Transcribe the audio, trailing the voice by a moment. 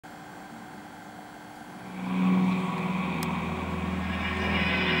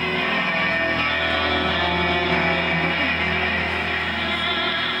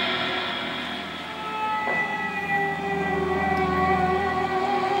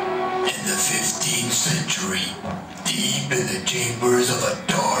15th century, deep in the chambers of a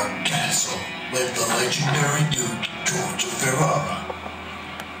dark castle, lived the legendary Duke George of Ferrara.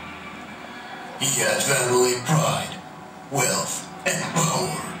 He had family pride, wealth, and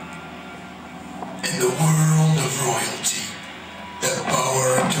power. In the world of royalty, the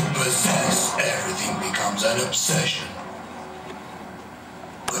power to possess everything becomes an obsession.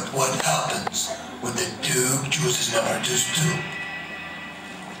 But what happens when the Duke chooses never to stoop?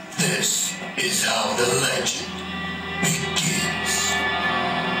 This is how the legend begins.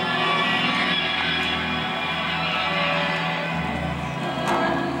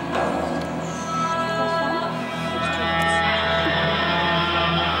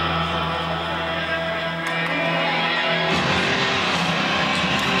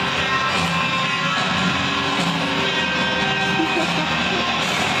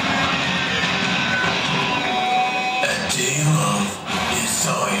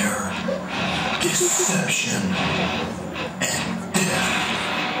 Deception and death,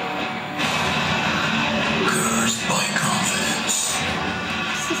 cursed by confidence,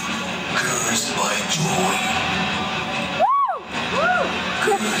 cursed by joy,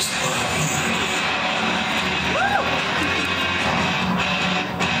 cursed by beauty.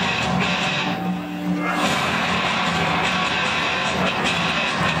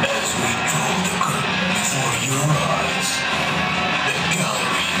 As we draw the curtain before your eyes, the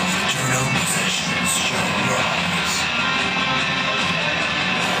gallery of eternal possessions shall rise.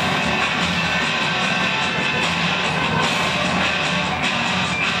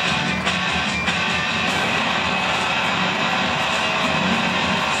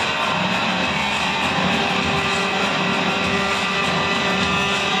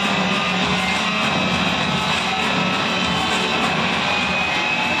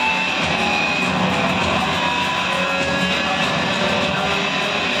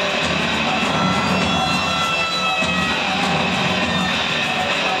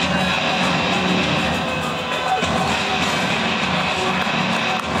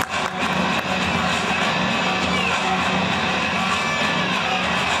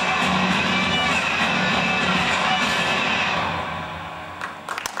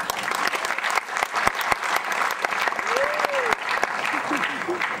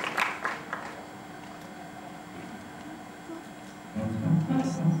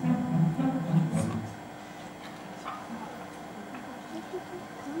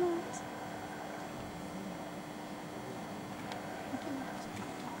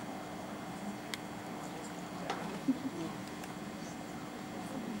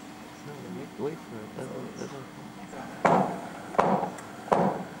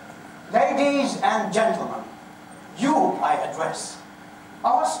 Ladies and gentlemen, you I address.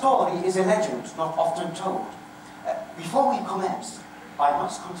 Our story is a legend not often told. Before we commence, I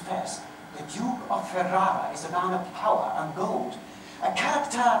must confess, the Duke of Ferrara is a man of power and gold, a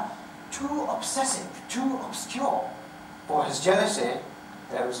character too obsessive, too obscure. For his jealousy,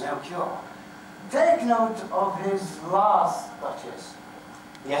 there is no cure. Take note of his last Duchess,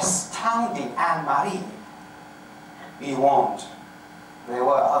 the astounding Alshammari. Be warned, there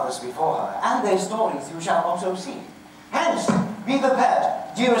were others before her, and their stories you shall also see. Hence, be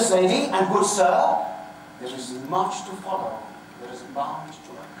prepared, dearest lady and good sir. There is much to follow. There is bound to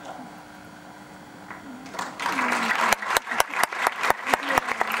occur.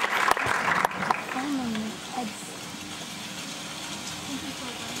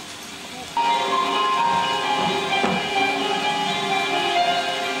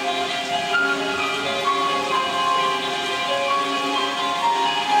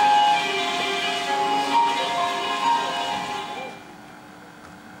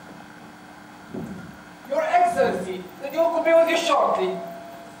 Your Excellency, the Duke will be with you shortly.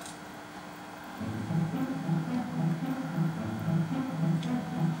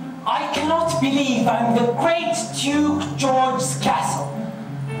 I cannot believe I'm the great Duke George's castle.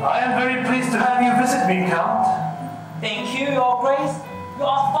 I am very pleased to have you visit me, Count. Thank you, Your Grace. You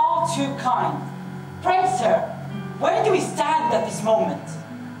are far too kind. Pray, sir, where do we stand at this moment?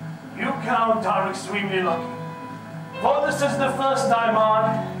 You, Count, are extremely lucky. For this is the first time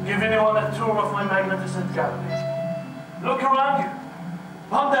I give anyone a tour of my magnificent gallery. Look around you.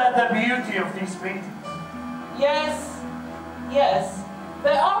 Wonder at the beauty of these paintings. Yes, yes,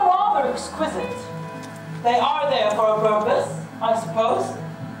 they are rather exquisite. They are there for a purpose, I suppose.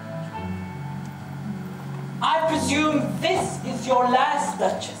 I presume this is your last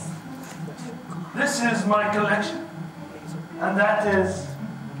Duchess. This is my collection. And that is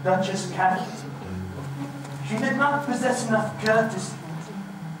Duchess Catherine. She did not possess enough courtesy.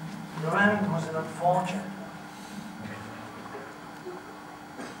 Her end was an unfortunate.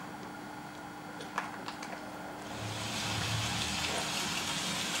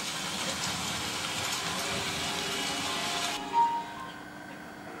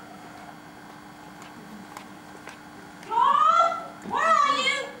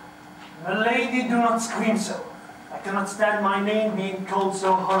 Milady, do not scream so. I cannot stand my name being called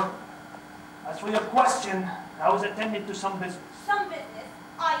so horrible. As for your question, I was attending to some business. Some business?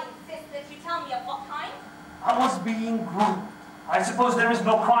 I insist that you tell me of what kind. I was being groomed. I suppose there is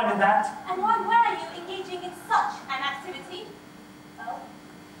no crime in that. And why were you engaging in such an activity? Well,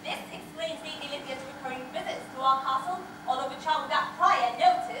 this explains Lady Lydia's recurring visits to our castle, although which are without prior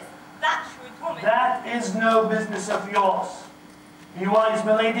notice. That shrewd woman. That is no business of yours. Be wise,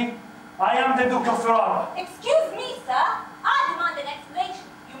 milady. I am the Duke of Ferrara. Excuse me, sir. I demand an explanation.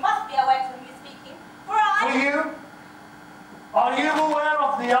 You must be aware to whom you're speaking, for I... For you? Are you aware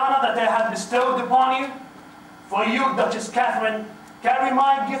of the honor that they have bestowed upon you? For you, Duchess Catherine, carry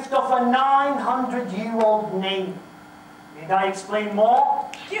my gift of a 900-year-old name. Need I explain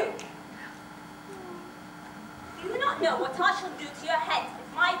more? You. Do you not know what I shall do to your head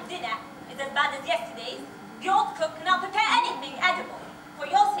if my dinner is as bad as yesterday's? The old cook cannot prepare anything edible. For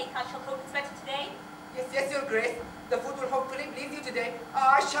your sake, I shall hope it's better today. Yes, yes, Your Grace. The food will hopefully please you today.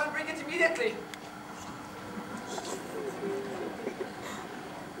 I shall bring it immediately.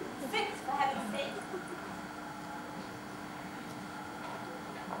 Sit, for heaven's sake.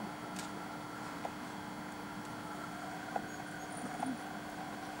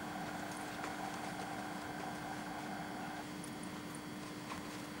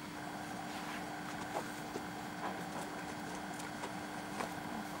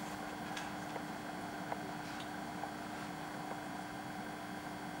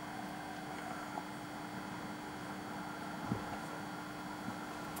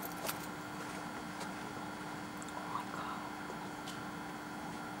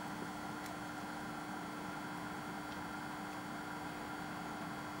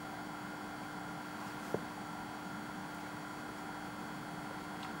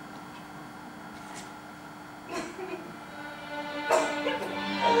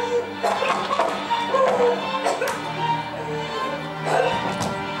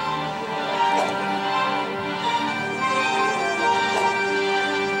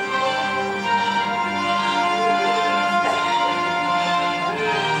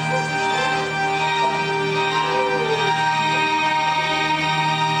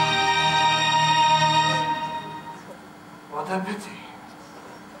 What a pity.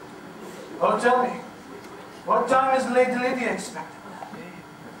 Oh, tell me, what time is Lady Lydia expected?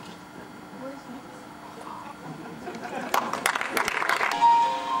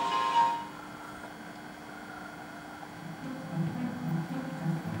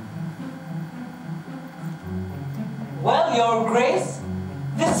 Well, Your Grace,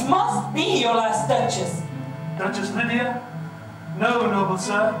 this must be your last Duchess. Duchess Lydia? No, noble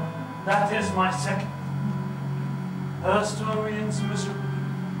sir, that is my second. Her story ends miserably.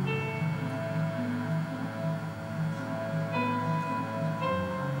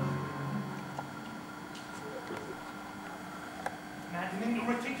 Maddening,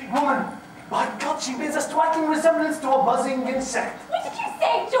 irritating woman! By God, she bears a striking resemblance to a buzzing insect. What did you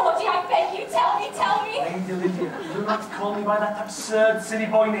say, Georgie? I beg you, tell me, tell me. Lady Lydia, do not call me by that absurd, silly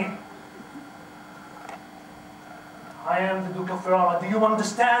boy name. I am the Duke of Ferrara. Do you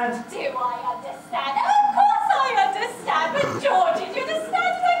understand? Do I understand? Oh, of course I understand. But Georgie, do you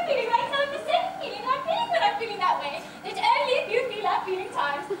understand what I'm feeling? I tell you the same feeling I'm feeling when I'm feeling that way. That only if you feel I'm feeling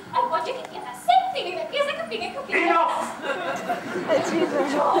times, I want you to get that same feeling that feels like I'm feeling completely. Enough!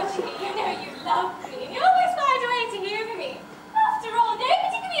 Georgie, you know you love me, and you always find a way to humor me. After all,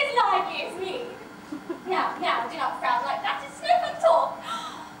 nobody can be as lively as me. Now, do not frown like that. It's no fun talk.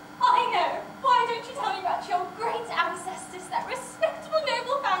 I know. Why don't you tell me about your great ancestors, that respectable,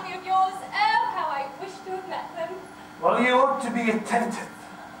 noble family of yours? Oh, how I wish to have met them. Well, you ought to be attentive,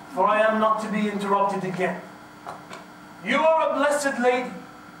 for I am not to be interrupted again. You are a blessed lady,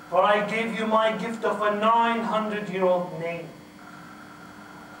 for I gave you my gift of a 900-year-old name.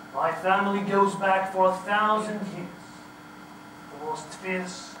 My family goes back for 1,000 years. The most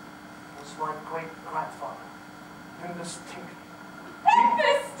fierce was my great-grandfather, Tinkley.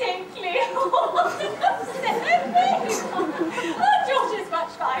 Distinctly. Oh, George is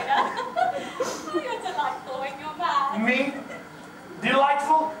much finer. Oh, you're delightful when you're mad. Me?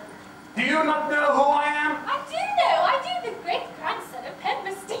 Delightful? Do you not know who I am? I do know. I do, the great-grandson of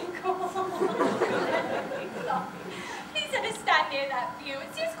Penberstinkle. Please understand me in that view. It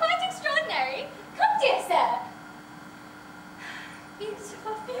seems quite extraordinary. Come, dear sir.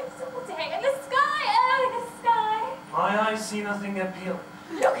 Beautiful, beautiful day. And the sky, oh, the sky. My eyes see nothing appealing.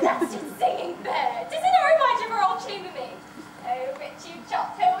 Look, that's just singing bird. Doesn't it remind you of our old chambermaid? Oh, but you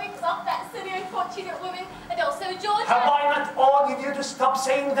chopped her wings off, that silly unfortunate woman. And also George. Have I not ordered you to stop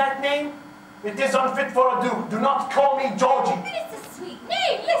saying that name? It is unfit for a duke. Do not call me Georgie. But it's a sweet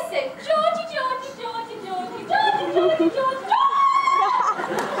name. Listen, George.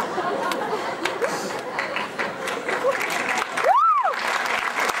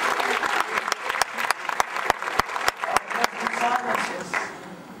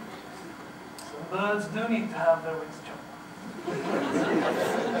 Birds do need to have their wings chopped.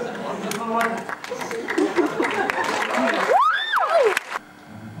 Wonderful weather.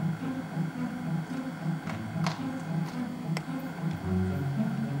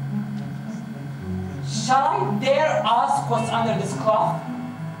 Shall I dare ask what's under this cloth?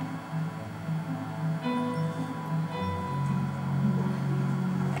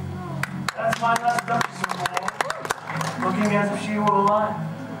 That's my Last Duchess, looking as if she were alive.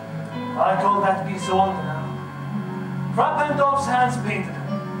 I call that piece a wonder now. Krappendorf's hands painted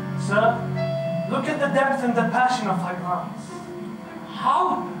her. Sir, look at the depth and the passion of her glance.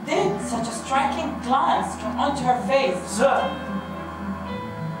 How did such a striking glance come onto her face? Sir,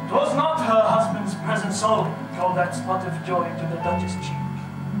 it was not her husband's presence only called that spot of joy to the Duchess' cheek.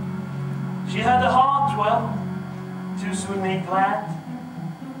 She had a heart, well, too soon made glad,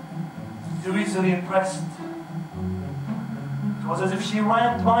 too easily impressed. It was as if she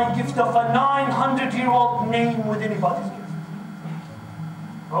ranked my gift of a 900-year-old name with anybody's gift.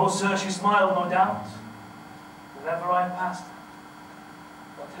 Oh, sir, she smiled, no doubt, whenever I passed her.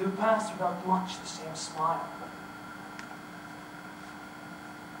 But who passed without much the same smile?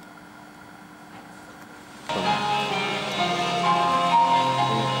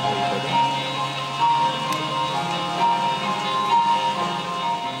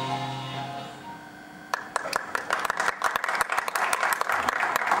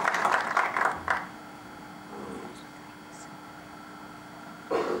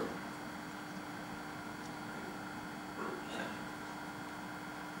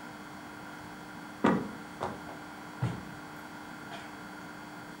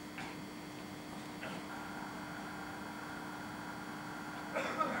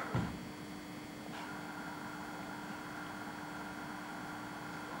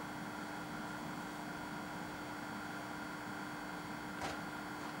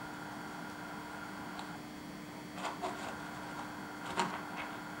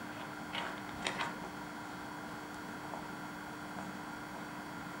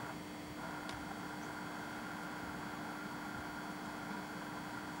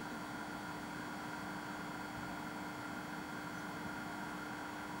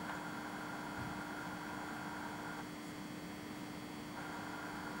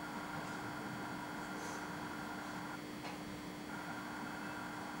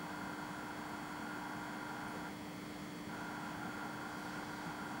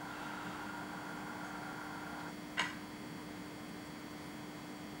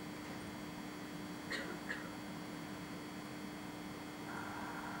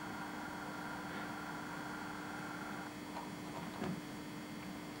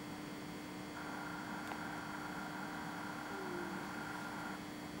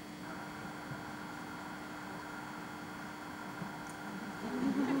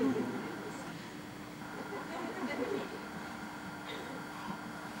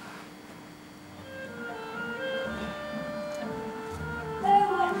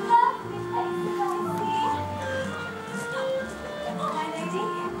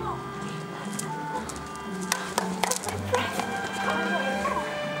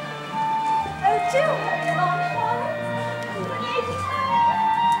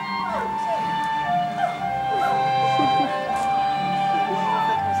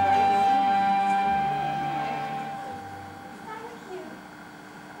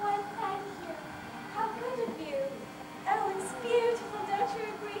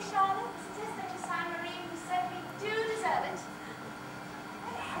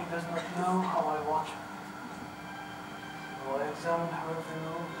 Does not know how I watch her. Oh, I examine her every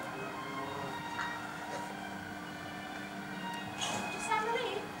moment.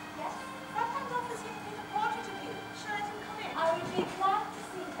 Alshammari? Yes? Krappendorf has given me the portrait of you. Shall I let him come in? I would be glad to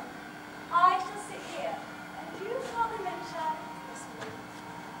see him. I shall sit here. And you follow him in, Shahd. Yes, ma'am.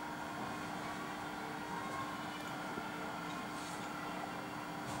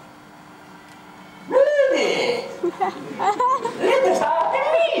 Really? Let us start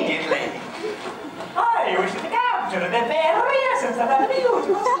immediately. I wish to capture the very essence of that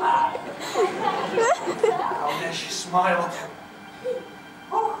beautiful smile. How dare she smile at him?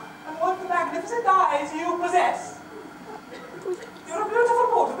 Oh, and what magnificent eyes you possess. You're a beautiful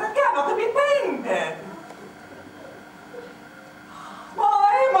portrait that cannot be painted.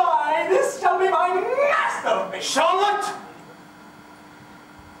 My, this shall be my masterpiece. Charlotte!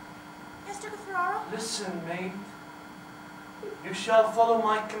 Mr. Ferrara? Listen, maid. You shall follow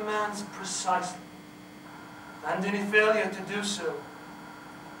my commands precisely. And any failure to do so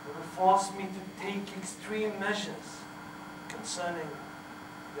will force me to take extreme measures concerning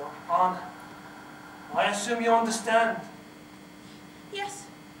your honor. I assume you understand. Yes.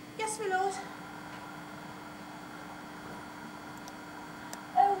 Yes, my lord.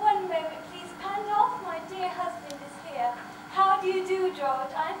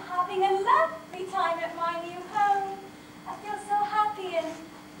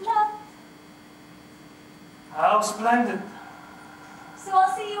 How splendid. So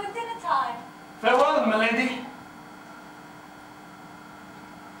I'll see you at dinner time. Farewell, my lady.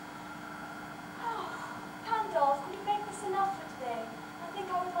 Pandolf, could you make this enough for today? I think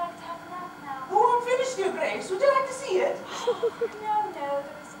I would like to have a nap now. Who won't finish, Your Grace? Would you like to see it? No, there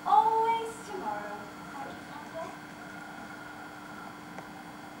is always tomorrow. Thank you, Pandolf.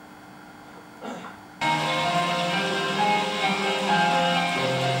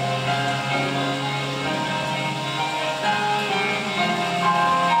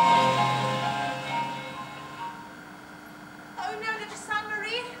 Oh no, little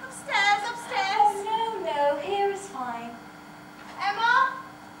Alshammari. Upstairs, upstairs. Oh, no, here is fine. Emma,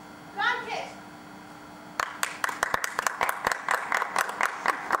 blanket.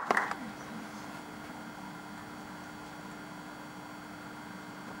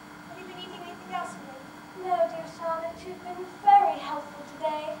 Have you been eating anything else for me? No, dear Charlotte, you've been very helpful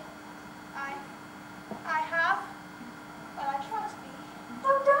today. I have. Well, I try to be.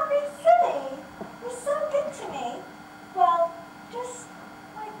 Oh, don't be silly. You're so good to me. Well, just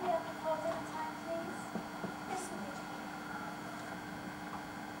wake me up before dinner time, please. Yes, indeed.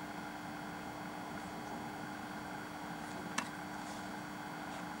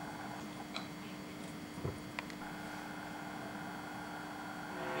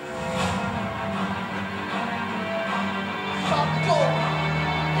 Shut the door.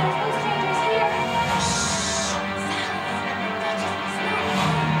 There's no strangers here.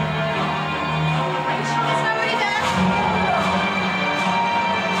 Are you sure there's nobody there?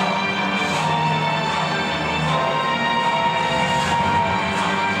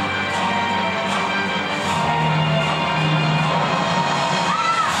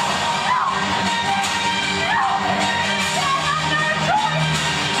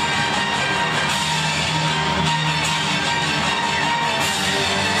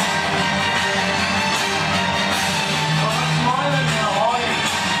 Smiling now, are you?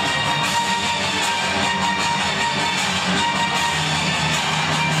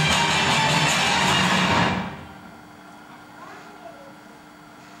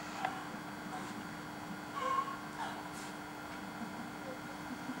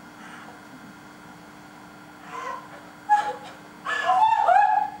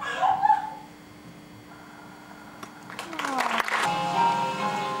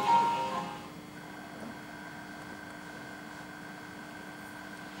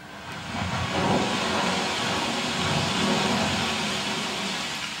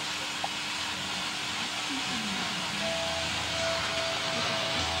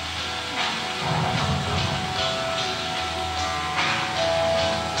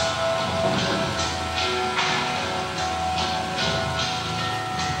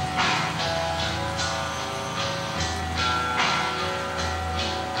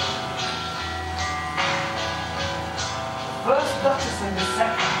 First Duchess and the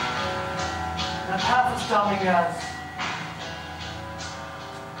second. Not half as charming as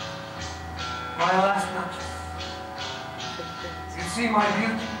my last Duchess. You see my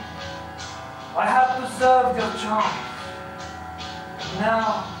beauty. I have preserved your charms. And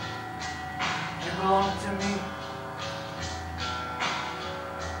now you belong to me.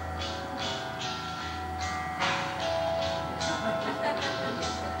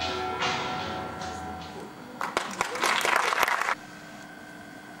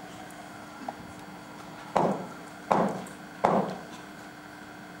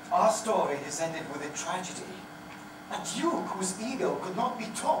 Our story has ended with a tragedy. A duke whose ego could not be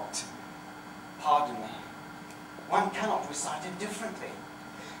taught. Pardon me. One cannot recite it differently.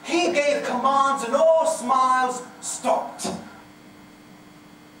 He gave commands and all smiles stopped.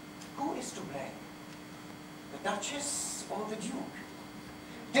 Who is to blame? The Duchess or the Duke?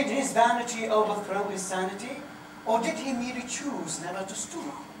 Did his vanity overthrow his sanity? Or did he merely choose never to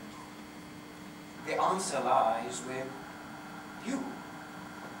stoop? The answer lies with you.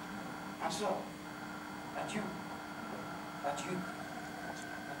 And so, adieu, adieu.